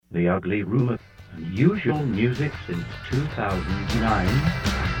The Ugly Rumor. Unusual music since 2009.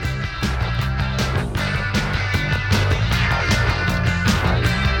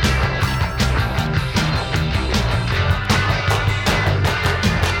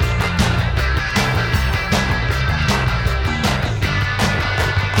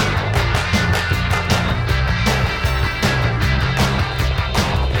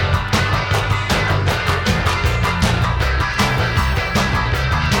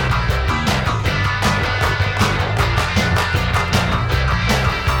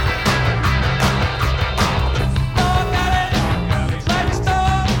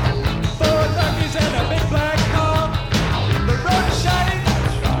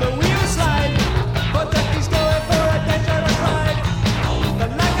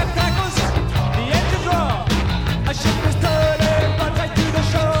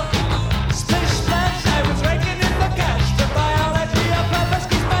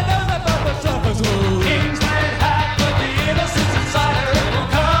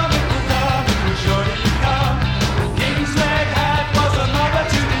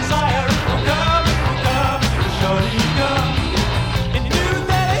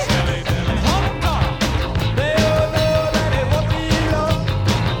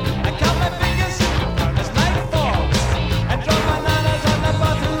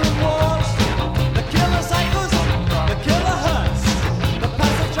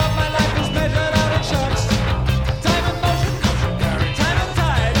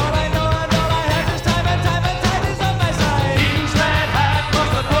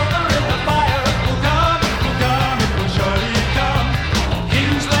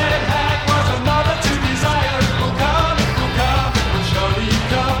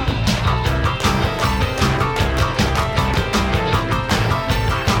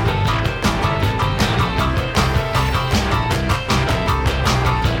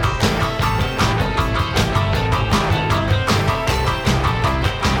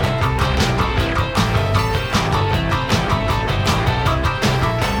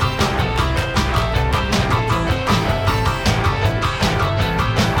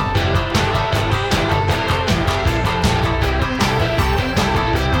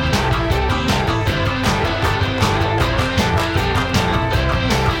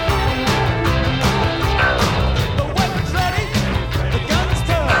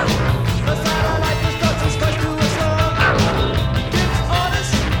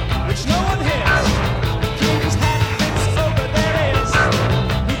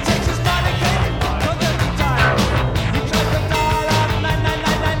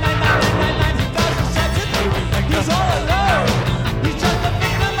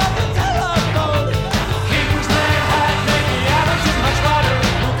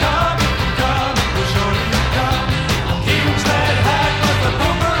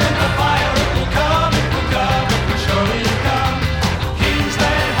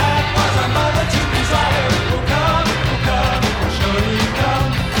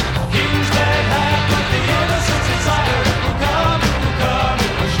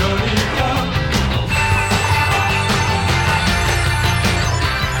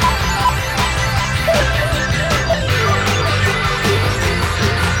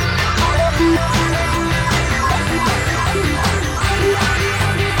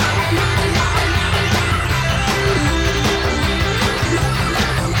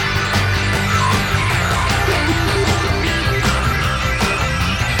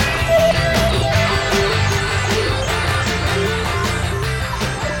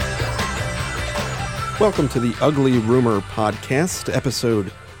 Welcome to the Ugly Rumor Podcast,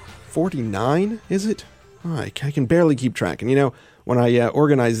 episode 49, is it? Oh, I can barely keep track. And you know, when I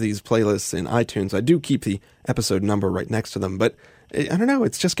organize these playlists in iTunes, I do keep the episode number right next to them, but I don't know,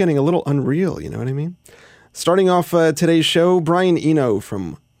 it's just getting a little unreal, you know what I mean? Starting off today's show, Brian Eno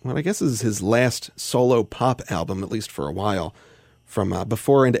from what I guess is his last solo pop album, at least for a while, from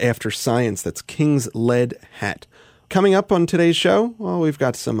Before and After Science, that's King's Lead Hat. Coming up on today's show, well, we've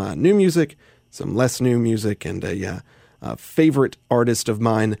got some new music, some less new music, and a favorite artist of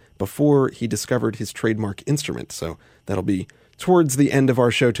mine before he discovered his trademark instrument. So that'll be towards the end of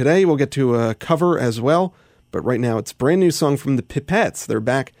our show today. We'll get to a cover as well, but right now it's a brand new song from the Pipettes. They're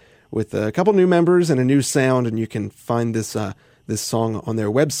back with a couple new members and a new sound, and you can find this song on their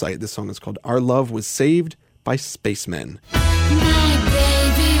website. This song is called Our Love Was Saved by Spacemen. My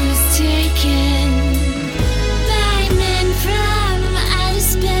baby was taken by men from outer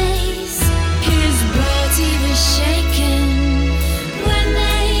space. His body was shaken when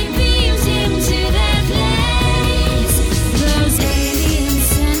they beamed him to their place. Those aliens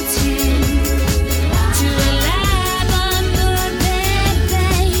sent him to a lab on board their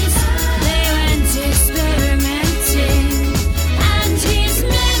base.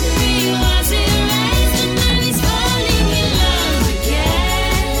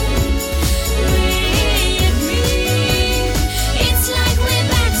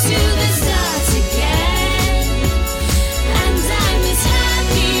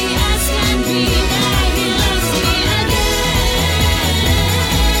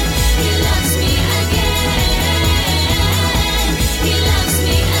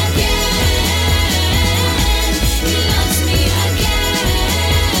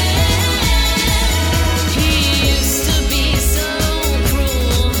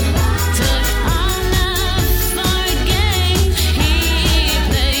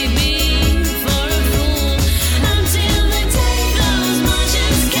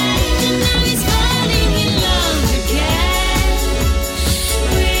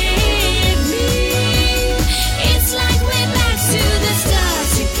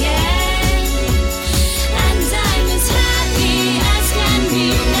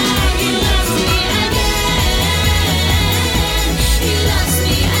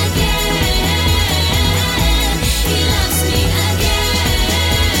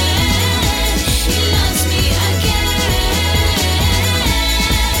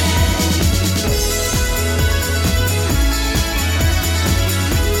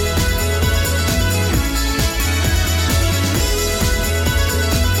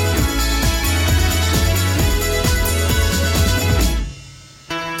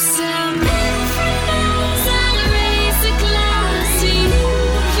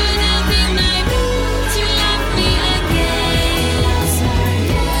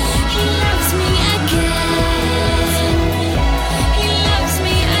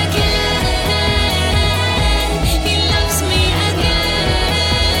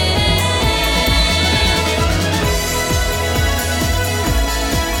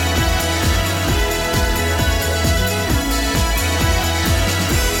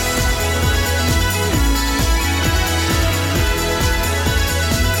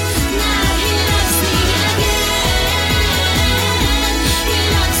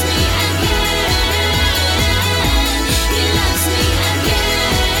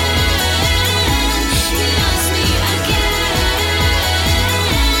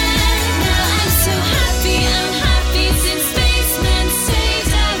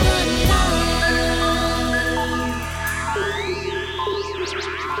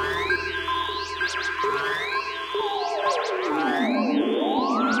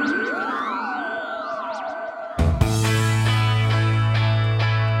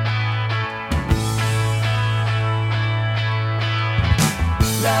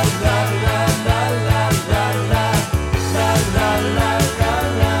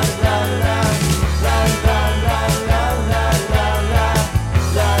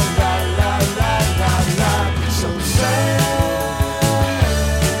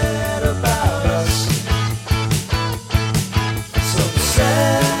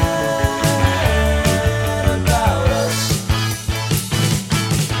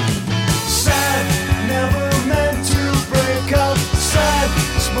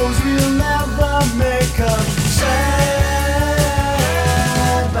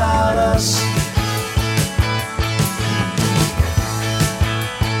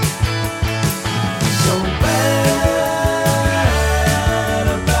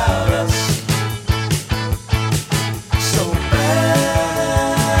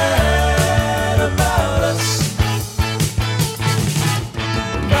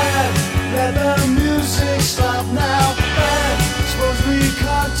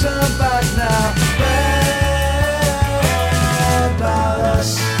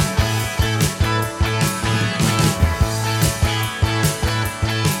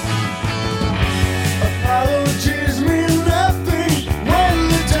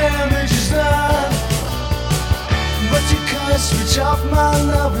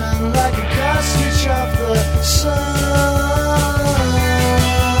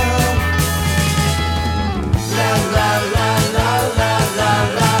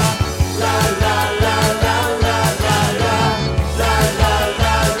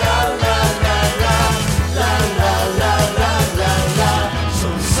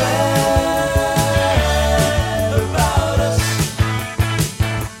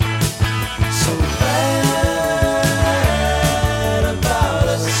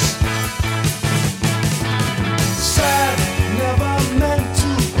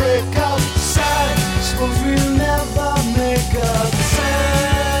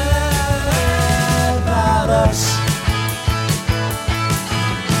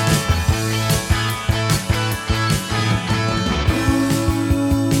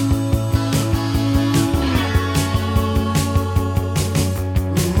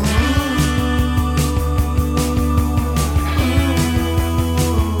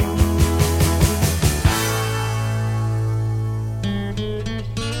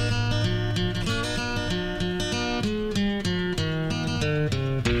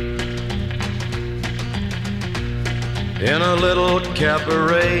 In a little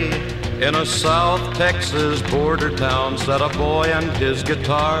cabaret in a South Texas border town sat a boy and his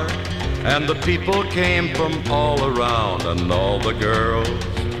guitar, and the people came from all around, and all the girls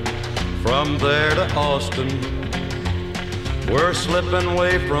from there to Austin were slipping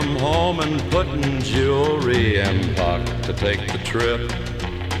away from home and putting jewelry in pocket to take the trip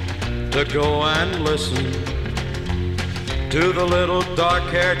to go and listen to the little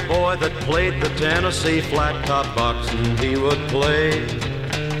dark-haired boy that played the Tennessee flat-top box, and he would play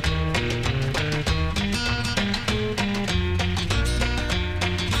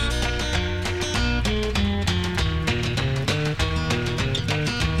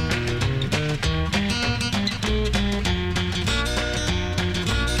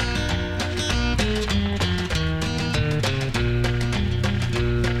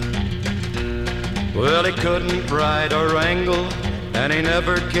Well, he couldn't ride or wrangle, and he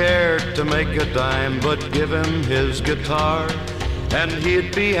never cared to make a dime, but give him his guitar, and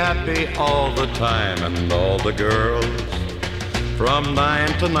he'd be happy all the time. And all the girls from 9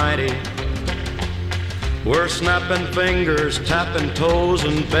 to 90 were snapping fingers, tapping toes,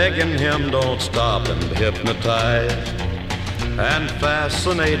 and begging him don't stop, and hypnotized and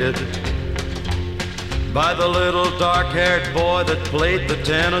fascinated by the little dark-haired boy that played the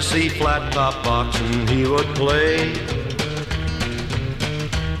Tennessee flat-top box, and he would play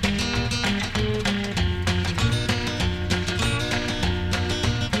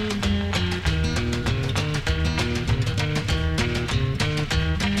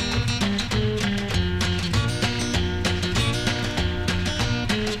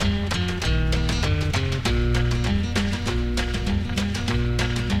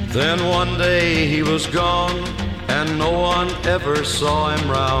Then one day he was gone, and no one ever saw him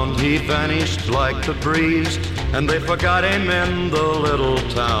round. He vanished like the breeze, and they forgot him in the little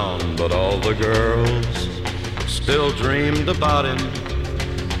town. But all the girls still dreamed about him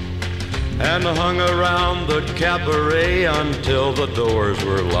and hung around the cabaret until the doors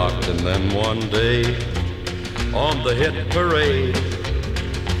were locked. And then one day on the hit parade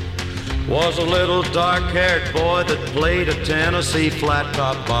was a little dark-haired boy that played a Tennessee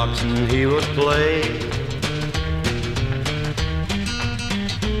flat-top box, and he would play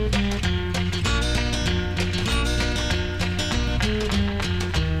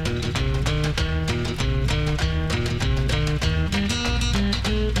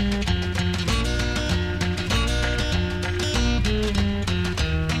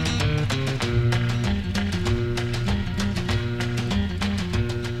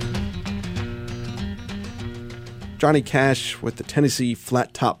Johnny Cash with the Tennessee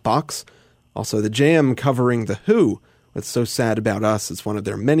Flat Top Box. Also The Jam covering The Who with So Sad About Us. It's one of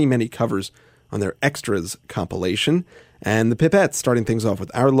their many, many covers on their Extras compilation. And the Pipettes starting things off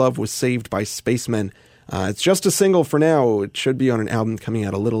with Our Love Was Saved by Spacemen. It's just a single for now. It should be on an album coming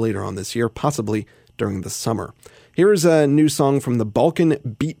out a little later on this year, possibly during the summer. Here's a new song from the Balkan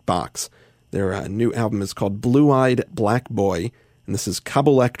Beatbox. Their new album is called Blue-Eyed Black Boy. And this is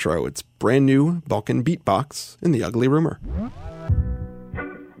Kabulectro. It's brand new Balkan Beatbox in The Ugly Rumor.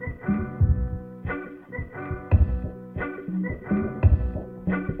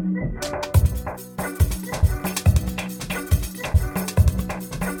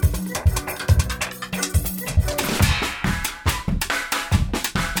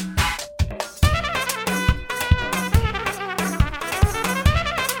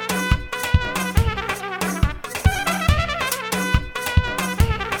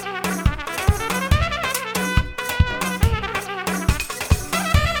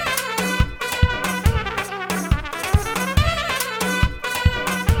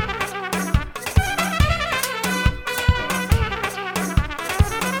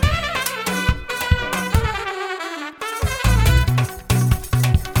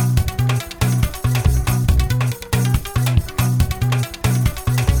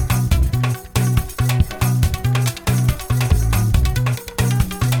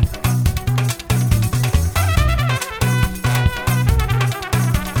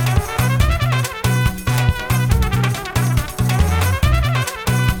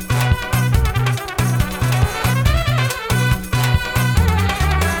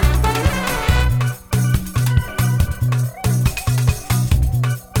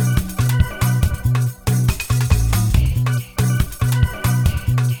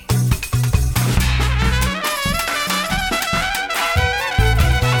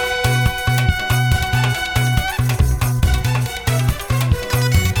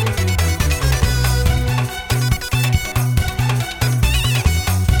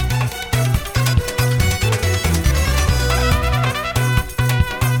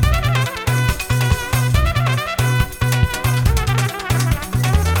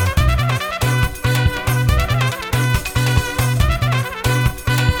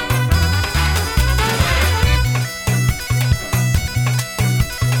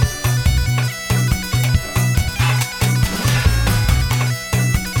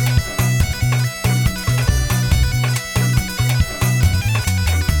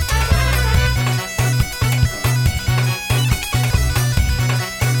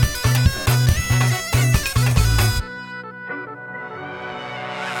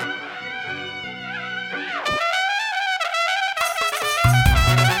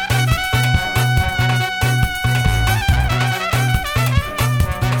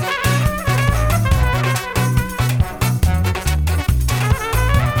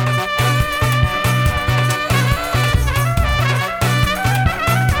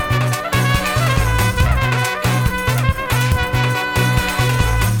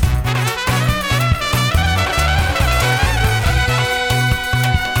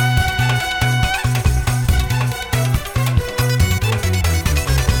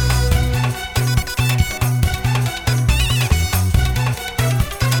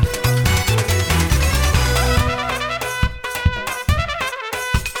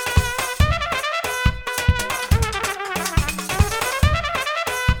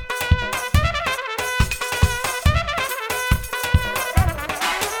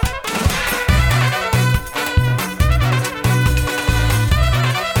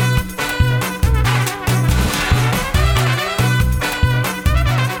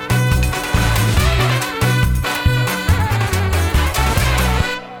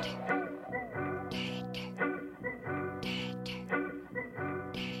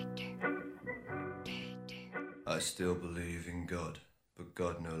 believe in God, but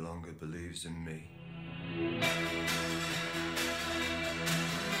God no longer believes in me.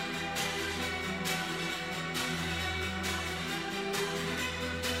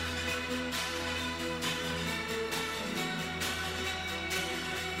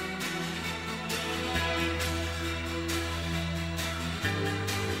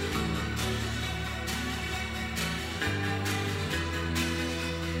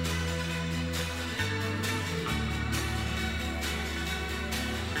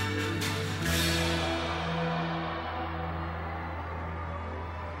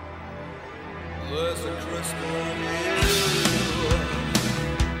 There's a crystal view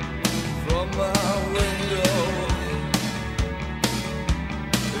from my window,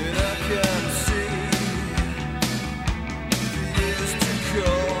 and I can see the years to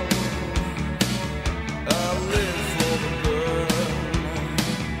come. I live for the burn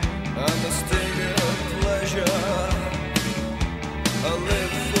and the sting of pleasure. I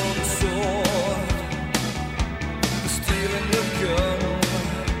live for the sword, the steel and the gun.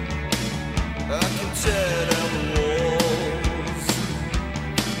 I can tear down the walls,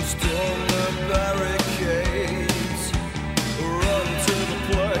 storm the barricades, run to the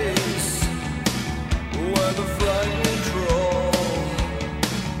place where the flag will crawl.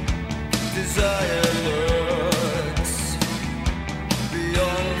 Desire lurks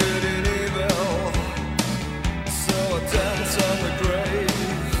beyond good and evil, so I dance on the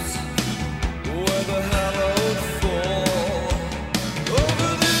grave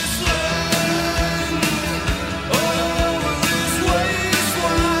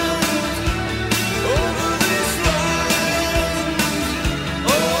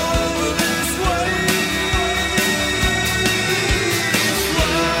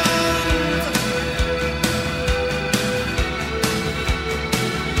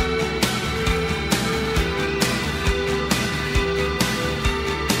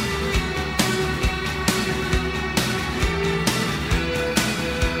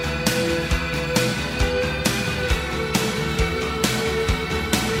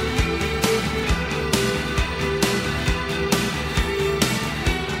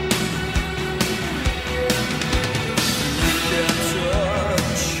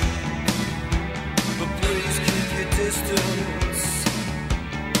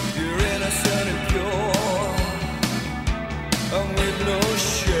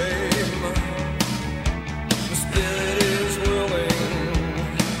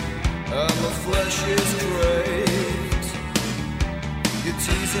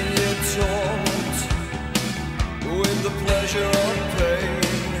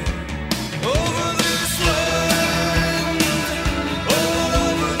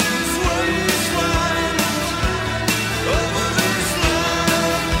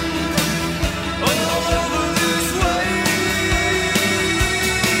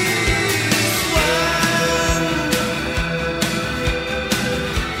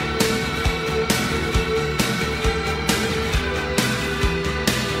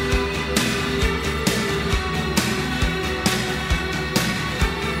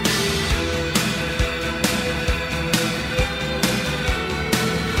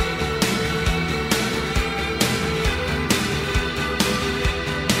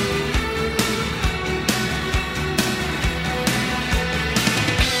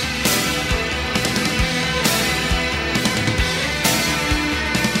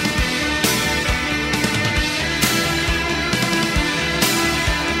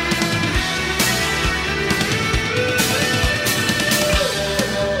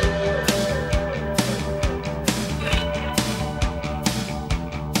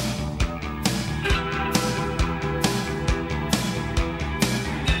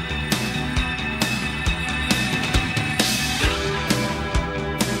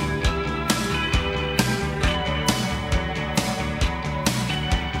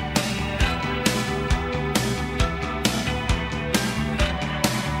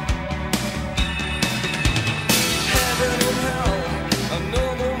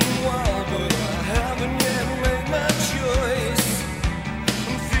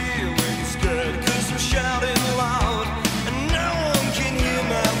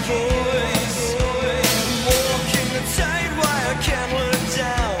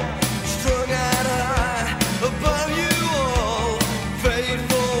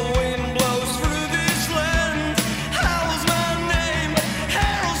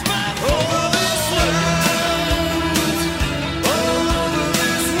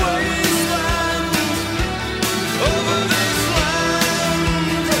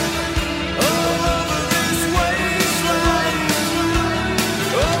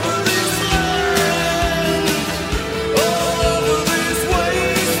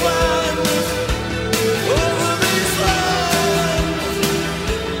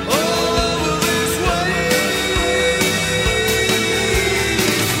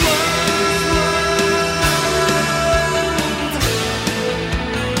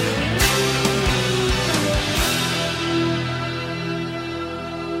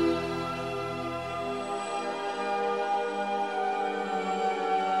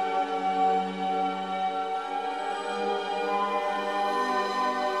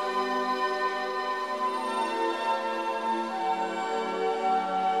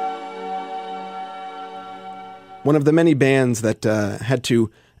one of the many bands that had to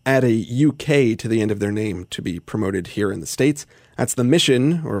add a UK to the end of their name to be promoted here in the States. That's The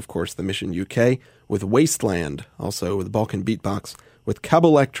Mission, or of course The Mission UK, with Wasteland, also with Balkan Beatbox, with Cub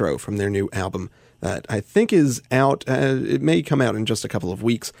Electro from their new album that I think is out. It may come out in just a couple of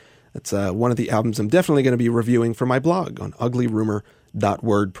weeks. It's one of the albums I'm definitely going to be reviewing for my blog on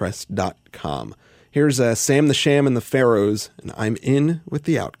uglyrumor.wordpress.com. Here's Sam the Sham and the Pharaohs, and I'm in with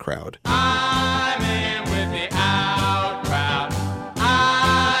the Out Crowd. I'm in with the out crowd.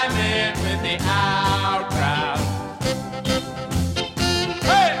 I'm in with the out crowd.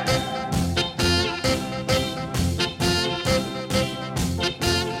 Hey!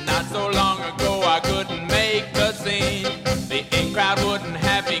 Not so long ago I couldn't make the scene. The in crowd wouldn't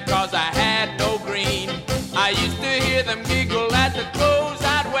have me 'cause I had no green. I used to hear them giggle at the clothes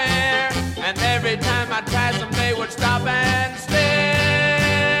I'd wear, and every time I tried some they would stop and stare.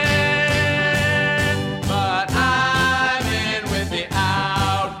 But I'm in with the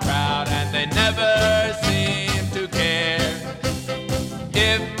out crowd, and they never seem to care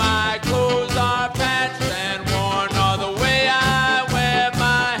if my clothes are patched and worn or the way I wear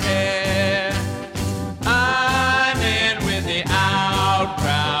my hair. I'm in with the out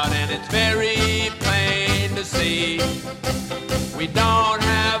crowd, and it's very plain to see we don't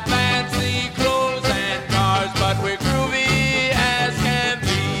have fancy clothes and cars, but we're groovy as can be.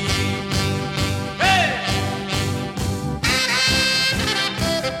 Hey!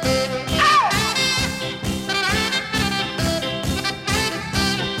 Ow!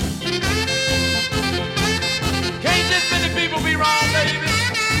 Can't this many people be wrong, baby?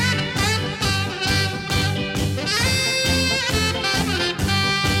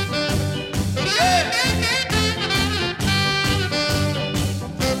 Yeah!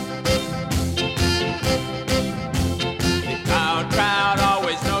 Crowd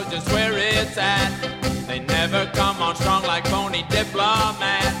always knows just where it's at. They never come on strong like phony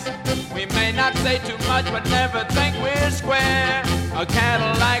diplomats. We may not say too much, but never think we're square. A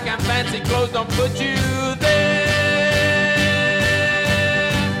Cadillac and fancy clothes don't put you there.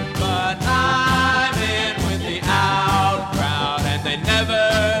 But I'm in with the out crowd, and they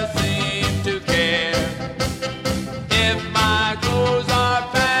never seem to care if my clothes are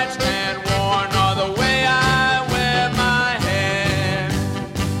patched and worn or the way I wear my hair.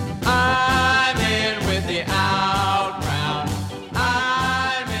 I'm in with the out crowd.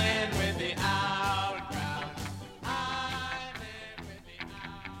 I'm in with the out crowd. I'm in with the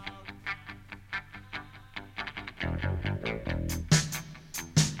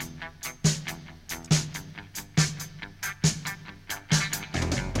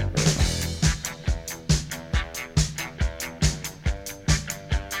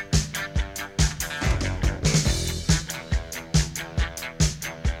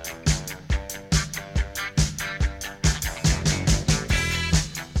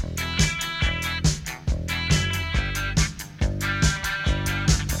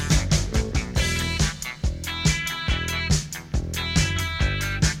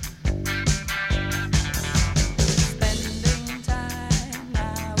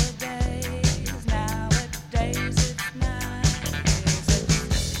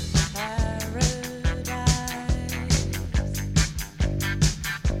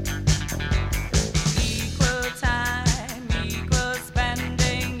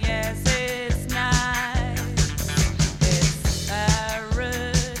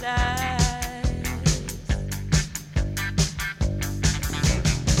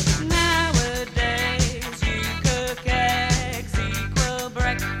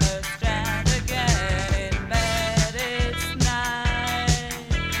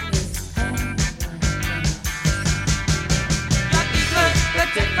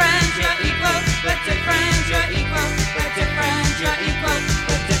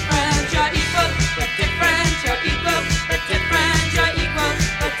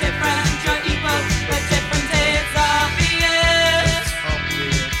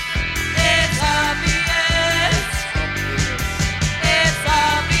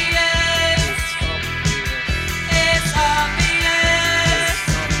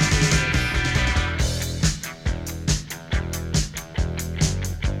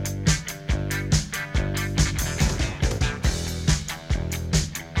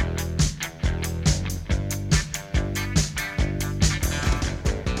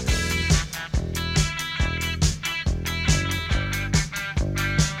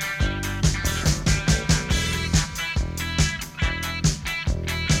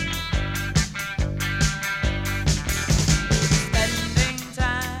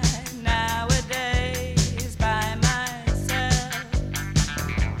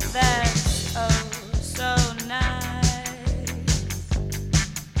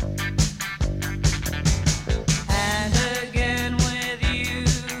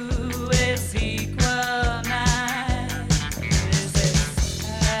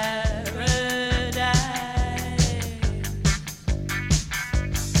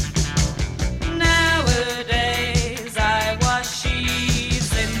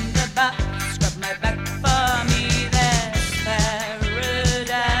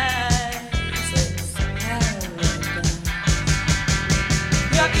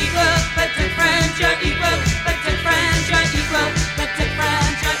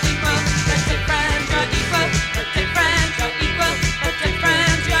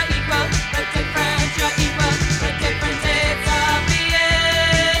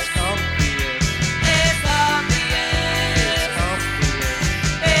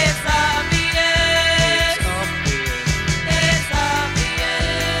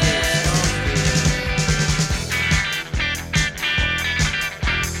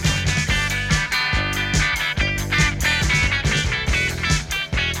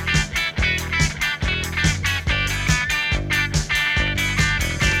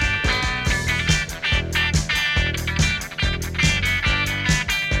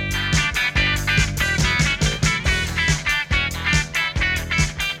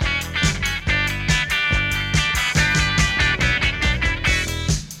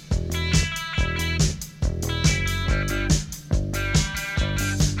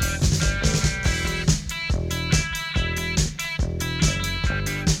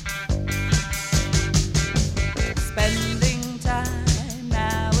spending time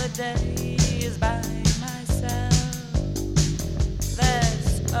nowadays by myself.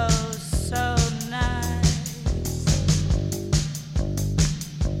 That's oh so nice.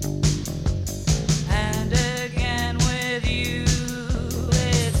 And again with you,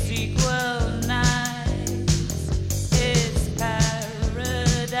 it's equal nice. It's paradise.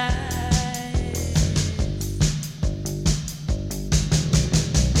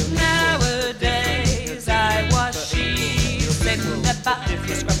 Nowadays I wash sheets, sit in the bath,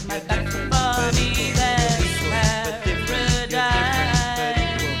 scrub my back for me. That's paradise.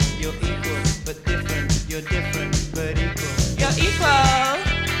 You're equal but different. You're different but equal. You're equal,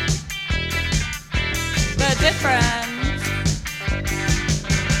 but different.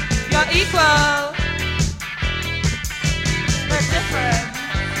 You're equal, but different.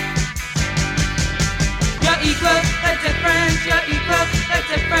 You're equal, but different. You're equal, but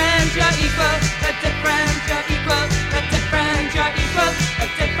different. You're equal, but different. You're equal, but different. You're equal, but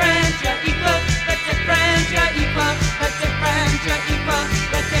different. You're equal, but different. You're equal, but different. You're equal,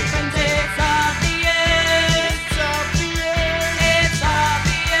 but different. It's obvious. It's obvious. It's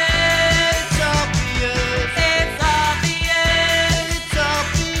obvious. It's obvious. It's obvious. It's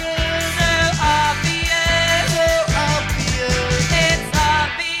obvious. So obvious. So obvious. It's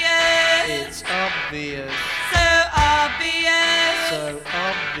obvious. It's obvious. So obvious. So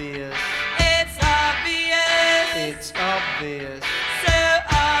obvious. It's obvious. It's obvious. So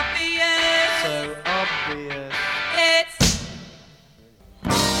obvious. So obvious. It's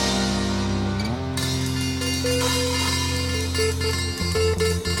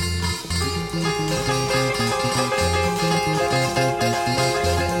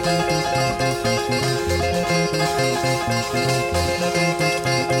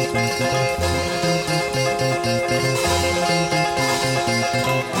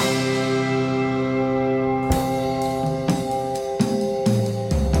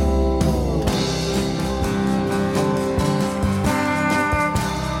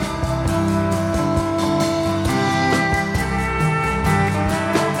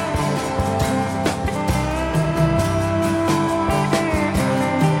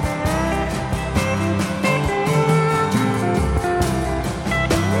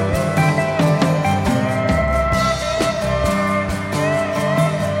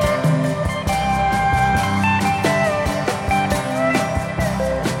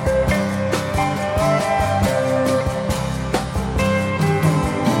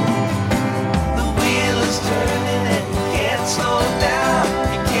The wheel is turning and you can't slow down.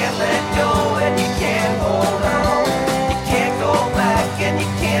 You can't let go and you can't hold on. You can't go back and you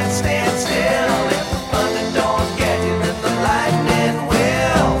can't stand still. If the thunder don't get you, then the lightning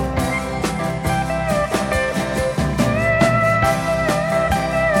will.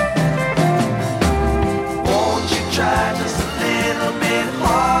 Won't you try just a little bit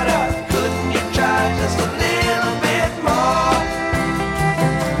harder? Couldn't you try just a little bit more?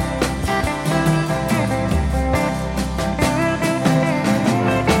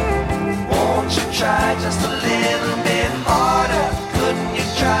 Won't you try just a little bit harder? Couldn't you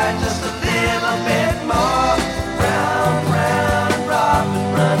try just a little bit more? Round, round, robin,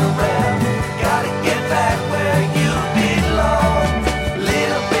 run around. Gotta get back where you belong.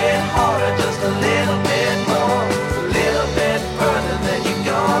 Little bit harder, just a little bit more. A little bit further than you've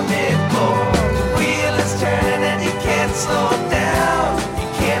gone before. The wheel is turning and you can't slow down. You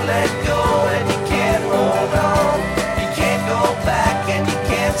can't let go and you can't hold on. You can't go back and you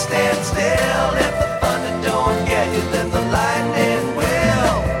can't stand still. If the thunder don't get you, then the lightning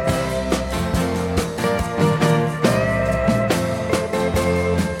will.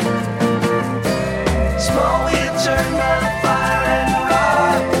 Small wheel turn by the fire and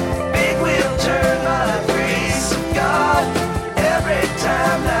rod. Big wheel turn by the grace of God. Every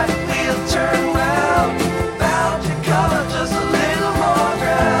time that wheel turn round, bound to cover just a little more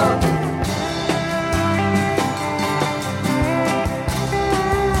ground.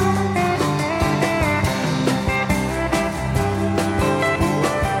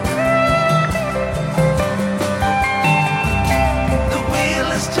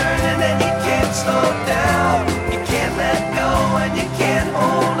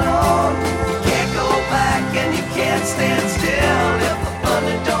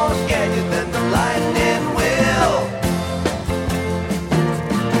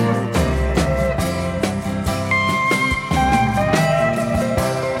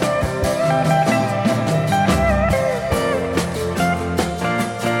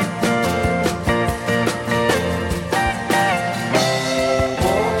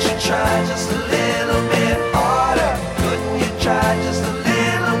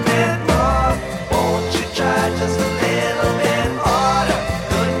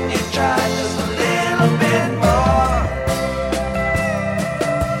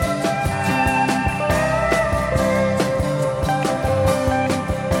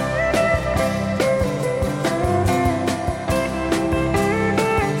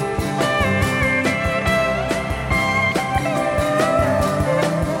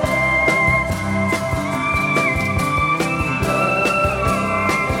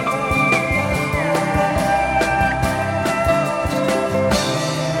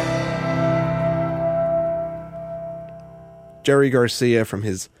 Jerry Garcia from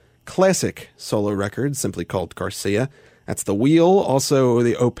his classic solo record, simply called Garcia. That's The Wheel. Also,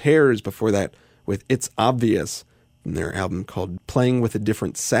 the Au Pairs before that with It's Obvious, in their album called Playing with a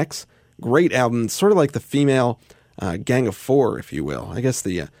Different Sex. Great album, sort of like the female Gang of Four, if you will. I guess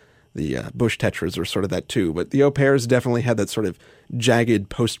the Bush Tetras were sort of that too, but the Au Pairs definitely had that sort of jagged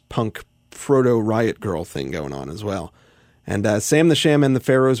post-punk proto-Riot Girl thing going on as well. And Sam the Sham and the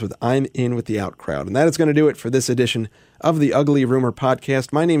Pharaohs with I'm In With the Out Crowd. And that is going to do it for this edition of the Ugly Rumor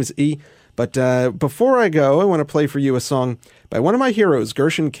Podcast. My name is E, but before I go, I want to play for you a song by one of my heroes,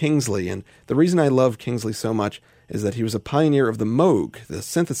 Gershon Kingsley. And the reason I love Kingsley so much is that he was a pioneer of the Moog, the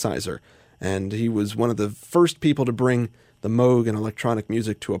synthesizer, and he was one of the first people to bring the Moog and electronic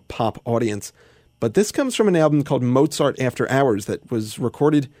music to a pop audience. But this comes from an album called Mozart After Hours that was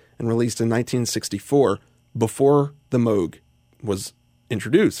recorded and released in 1964, before the Moog was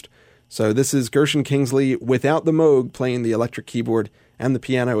introduced. So this is Gershon Kingsley without the Moog playing the electric keyboard and the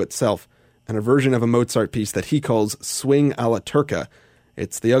piano itself, and a version of a Mozart piece that he calls Swing a la Turca.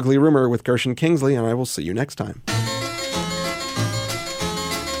 It's The Ugly Rumor with Gershon Kingsley, and I will see you next time.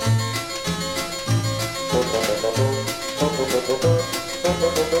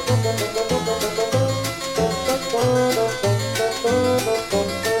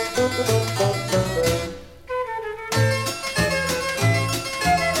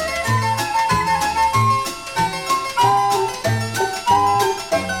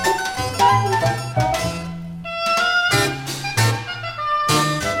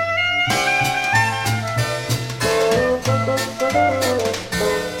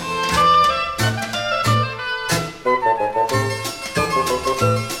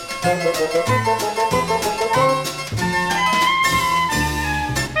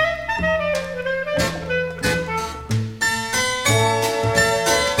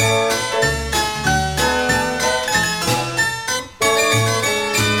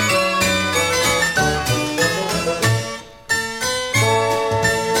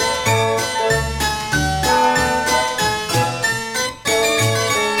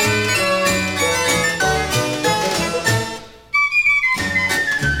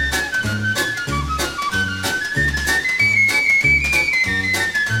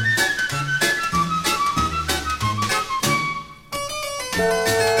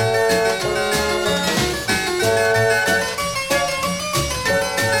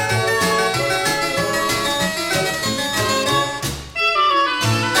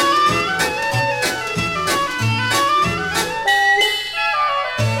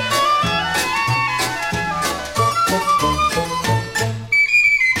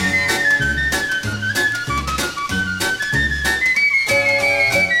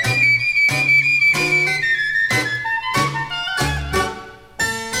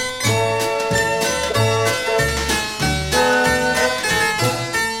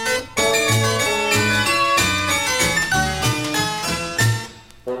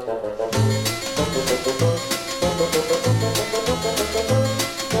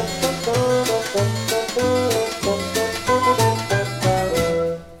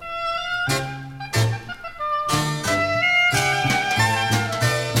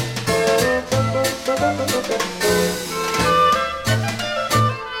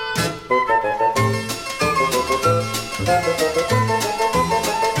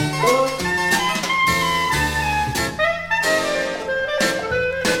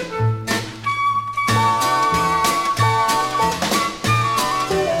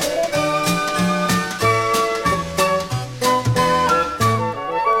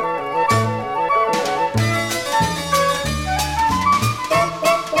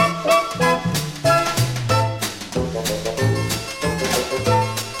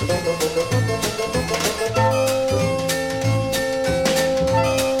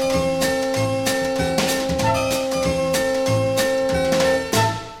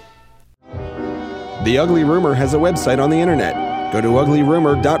 The Ugly Rumor has a website on the internet. Go to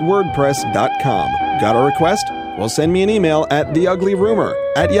uglyrumor.wordpress.com. Got a request? Well, send me an email at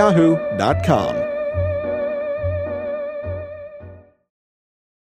theuglyrumor@yahoo.com.